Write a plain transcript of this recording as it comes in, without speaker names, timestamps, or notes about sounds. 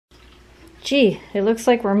Gee, it looks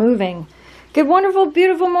like we're moving. Good, wonderful,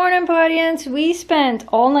 beautiful morning, audience. We spent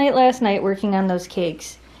all night last night working on those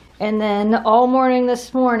cakes. And then all morning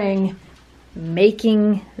this morning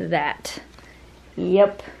making that.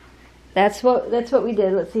 Yep. That's what we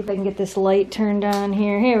did. Let's see if I can get this light turned on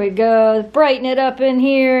here. Here we go. Brighten it up in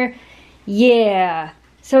here. Yeah.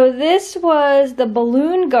 So this was the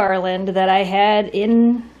balloon garland that I had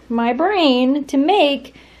in my brain to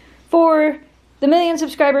make for the 1,000,000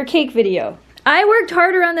 subscriber cake video. I worked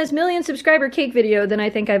harder on this 1,000,000 subscriber cake video than I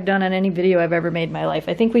think I've done on any video I've ever made in my life.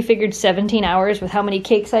 I think we figured 17 hours with how many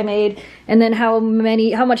cakes I made, and then how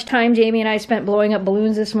much time Jamie and I spent blowing up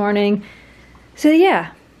balloons this morning. So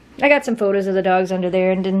yeah, I got some photos of the dogs under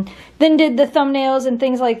there, and then did the thumbnails and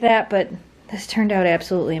things like that, but this turned out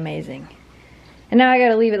absolutely amazing. And now I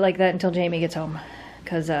gotta leave it like that until Jamie gets home,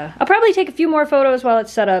 because I'll probably take a few more photos while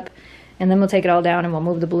it's set up, and then we'll take it all down and we'll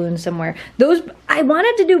move the balloons somewhere. I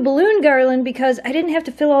wanted to do balloon garland because I didn't have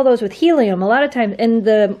to fill all those with helium. A lot of times, and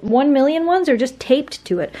the 1,000,000 ones are just taped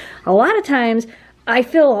to it. A lot of times, I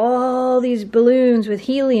fill all these balloons with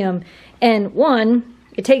helium, and one,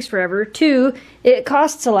 it takes forever. Two, it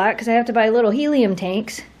costs a lot because I have to buy little helium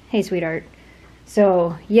tanks. Hey, sweetheart.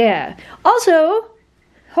 So, yeah. Also,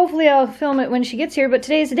 hopefully I'll film it when she gets here, but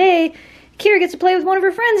today's the day Kira gets to play with one of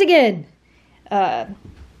her friends again. I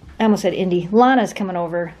almost said Indy. Lana's coming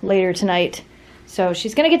over later tonight. So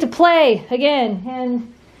she's going to get to play again.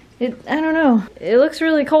 And I don't know. It looks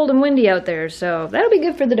really cold and windy out there. So that'll be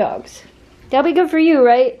good for the dogs. That'll be good for you,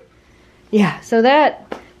 right? Yeah, so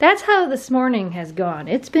that's how this morning has gone.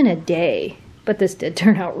 It's been a day. But this did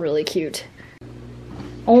turn out really cute.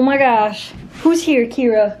 Oh my gosh. Who's here,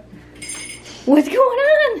 Kira? What's going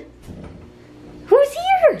on? Who's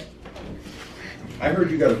here? I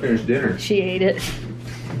heard you got to finish dinner. She ate it.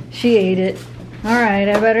 She ate it. All right,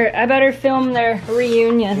 I better film their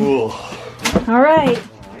reunion. Ooh. All right,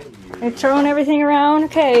 they're throwing everything around.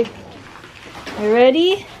 Okay, you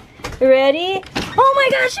ready? You ready? Oh my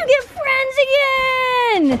gosh, you get friends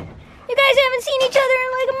again! You guys haven't seen each other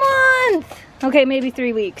in like a month. Okay, maybe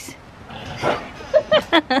 3 weeks.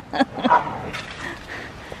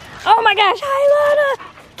 Oh my gosh, hi Lana!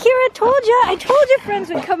 Kira told ya, I told you friends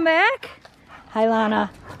would come back. Hi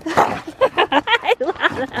Lana. Hi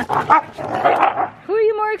Lana. Who are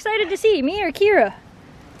you more excited to see, me or Kira?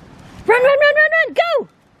 Run, run, run, run, run, go!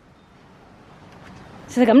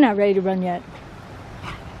 She's like, I'm not ready to run yet.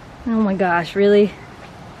 Oh my gosh, really?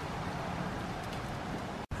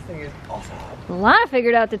 This thing is awesome. Lana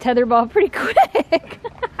figured out the tetherball pretty quick.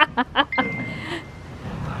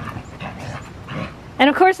 And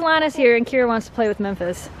of course Lana's here and Kira wants to play with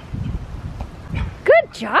Memphis.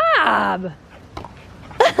 Good job!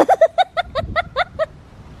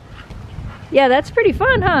 Yeah, that's pretty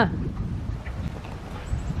fun, huh?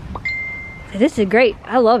 This is great.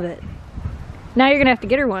 I love it. Now you're gonna have to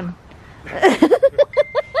get her one.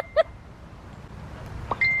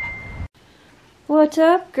 What's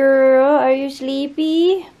up, girl? Are you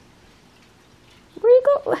sleepy? Where you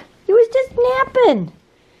go? You was just napping.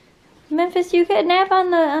 Memphis, you could nap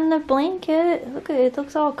on the blanket. Look at it. It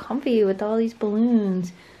looks all comfy with all these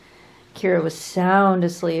balloons. Kira was sound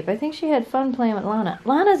asleep. I think she had fun playing with Lana.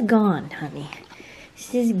 Lana's gone, honey.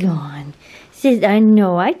 She's gone. She's, I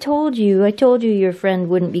know, I told you your friend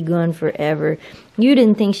wouldn't be gone forever. You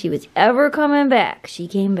didn't think she was ever coming back. She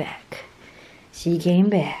came back. She came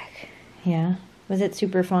back. Yeah? Was it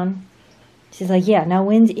super fun? She's like, yeah, now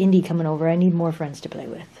when's Indy coming over? I need more friends to play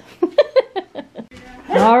with.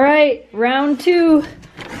 All right, round two.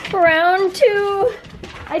 Round two.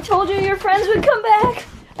 I told you your friends would come back.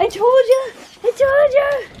 I told you. I told you.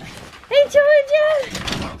 I told you.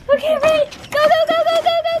 Okay, ready? Go, go, go, go,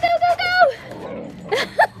 go, go, go, go,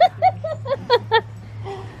 go.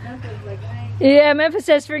 Yeah, Memphis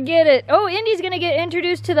says forget it. Oh, Indy's gonna get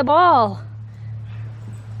introduced to the ball.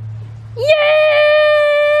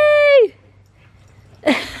 Yay!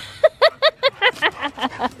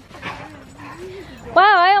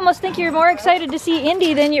 Wow, I almost think you're more excited to see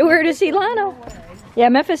Indy than you were to see Lano. Yeah,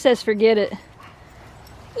 Memphis says forget it.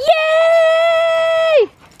 Yay!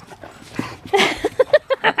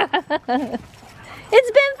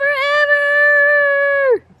 It's been forever!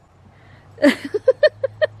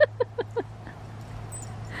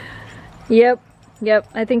 Yep,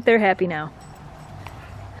 I think they're happy now.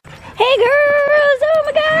 Hey girls! Oh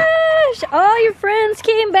my gosh! All your friends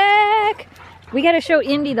came back! We gotta show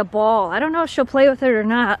Indy the ball. I don't know if she'll play with it or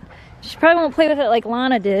not. She probably won't play with it like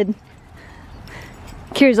Lana did.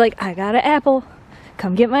 Kira's like, I got an apple.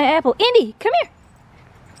 Come get my apple. Indy, come here.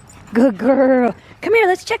 Good girl. Come here,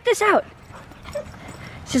 let's check this out.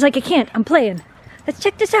 She's like, I can't, I'm playing. Let's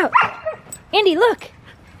check this out. Indy, look.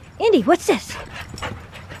 Indy, what's this?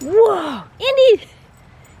 Whoa, Indy.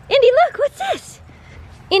 Indy, look, what's this?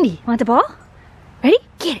 Indy, want the ball? Ready?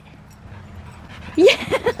 Get it. Yeah.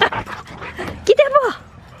 Get that ball.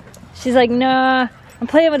 She's like, nah, I'm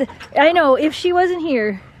playing with it. I know, if she wasn't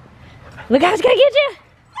here. Look, I was gonna get you.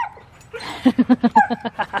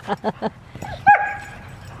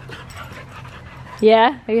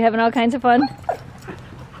 Yeah, are you having all kinds of fun?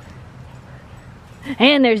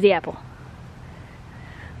 And there's the apple.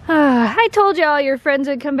 I told you all your friends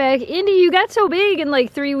would come back. Indy, you got so big in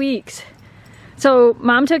like 3 weeks. So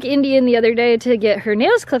Mom took Indy in the other day to get her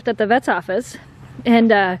nails clipped at the vet's office.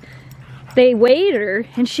 And they weighed her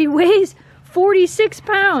and she weighs 46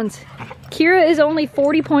 pounds. Kira is only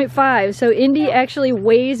 40.5, so Indy actually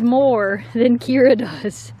weighs more than Kira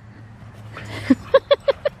does.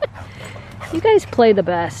 You guys play the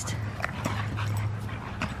best.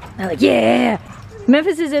 I'm like, yeah!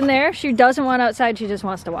 Memphis is in there. She doesn't want outside, she just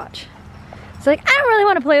wants to watch. It's like, I don't really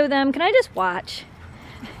want to play with them. Can I just watch?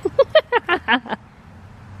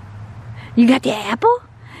 You got the apple?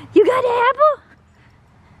 You got the apple?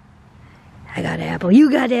 I got an apple.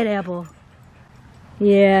 You got that apple.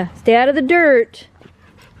 Yeah, stay out of the dirt.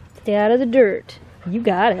 Stay out of the dirt. You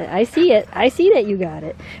got it. I see it. I see that you got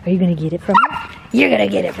it. Are you going to get it from her? You're going to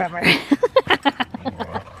get it from her.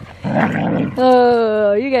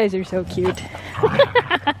 Oh, you guys are so cute.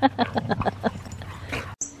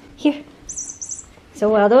 Here. So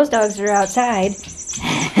while those dogs are outside,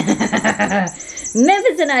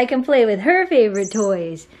 Memphis and I can play with her favorite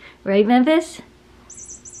toys. Right, Memphis?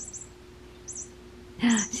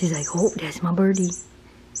 She's like, oh, that's my birdie.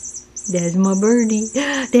 That's my birdie.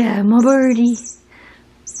 That's my birdie.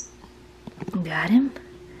 Got him.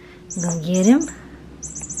 I'm gonna get him.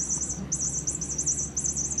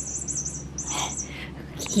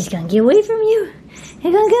 He's gonna get away from you.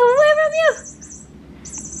 He's gonna get away from you.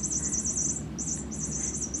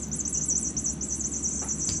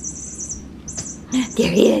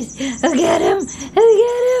 There he is. I got him. I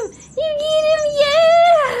got him. You get him.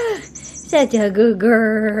 Yeah. Such a good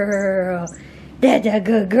girl. That's a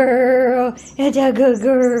good girl. That's a good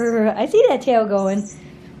girl. I see that tail going.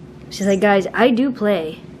 She's like, guys, I do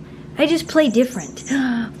play. I just play different. Get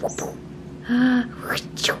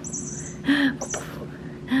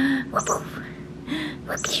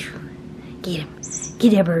him.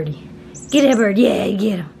 Get that birdie. Get that bird. Yeah,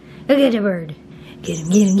 get him. Look at the bird. Get him,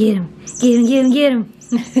 get him, get him. Get him, get him, get him.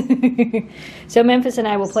 So Memphis and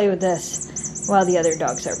I will play with this while the other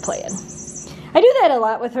dogs are playing. I do that a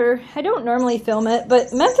lot with her. I don't normally film it,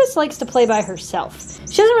 but Memphis likes to play by herself.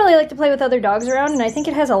 She doesn't really like to play with other dogs around, and I think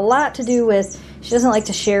it has a lot to do with she doesn't like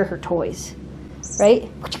to share her toys. Right?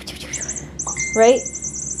 Right?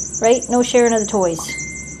 Right? No sharing of the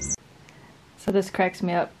toys. So this cracks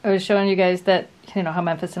me up. I was showing you guys that, you know, how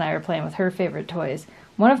Memphis and I are playing with her favorite toys.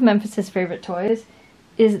 One of Memphis's favorite toys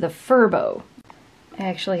is the Furbo. I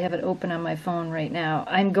actually have it open on my phone right now.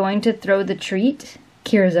 I'm going to throw the treat.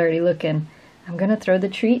 Kira's already looking. I'm going to throw the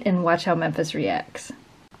treat and watch how Memphis reacts.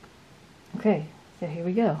 Okay, so here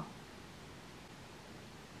we go.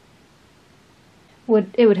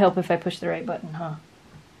 It would help if I push the right button, huh?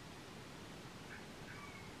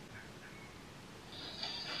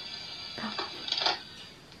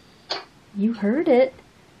 You heard it.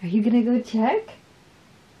 Are you going to go check?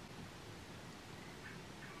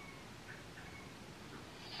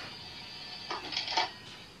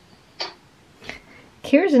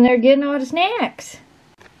 Kira's in there getting all the snacks.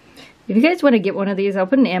 If you guys want to get one of these, I'll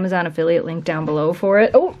put an Amazon affiliate link down below for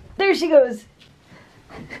it. Oh, there she goes.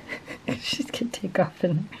 She's gonna take off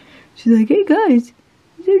and she's like, hey guys,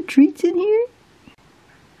 is there treats in here?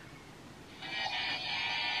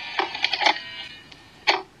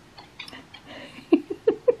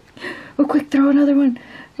 Oh, quick, throw another one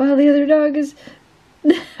while the other dog is...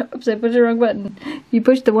 Oops, I pushed the wrong button. You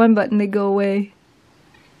push the one button, they go away.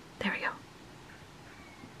 There we go.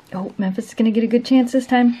 Oh, Memphis is gonna get a good chance this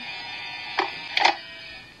time.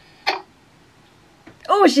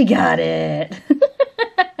 Oh, she got it!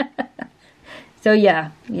 So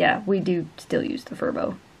yeah, we do still use the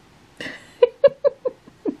Furbo.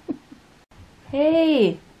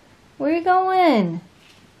 Hey, where you going?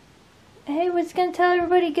 Hey, we're just gonna tell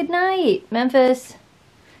everybody good night, Memphis.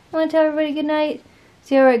 You wanna tell everybody good night?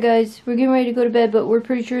 See, alright guys, we're getting ready to go to bed, but we're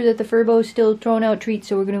pretty sure that the Furbo is still throwing out treats,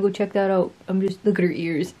 so we're gonna go check that out. Look at her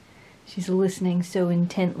ears. She's listening so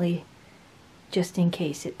intently, just in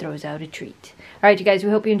case it throws out a treat. Alright, you guys, we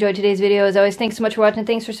hope you enjoyed today's video. As always, thanks so much for watching.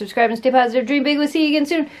 Thanks for subscribing. Stay positive, dream big. We'll see you again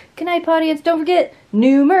soon. Good night, audience. Don't forget,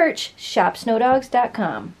 new merch,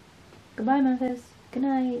 shopsnowdogs.com. Goodbye, Memphis. Good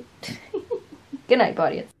night. Good night,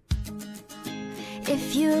 audience.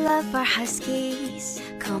 If you love our Huskies,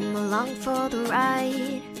 come along for the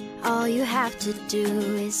ride. All you have to do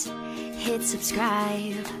is hit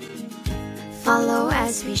subscribe. Follow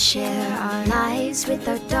as we share our lives with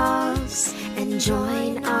our dogs, and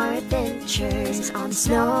join our adventures on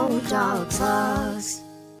Snow Dog Vlogs.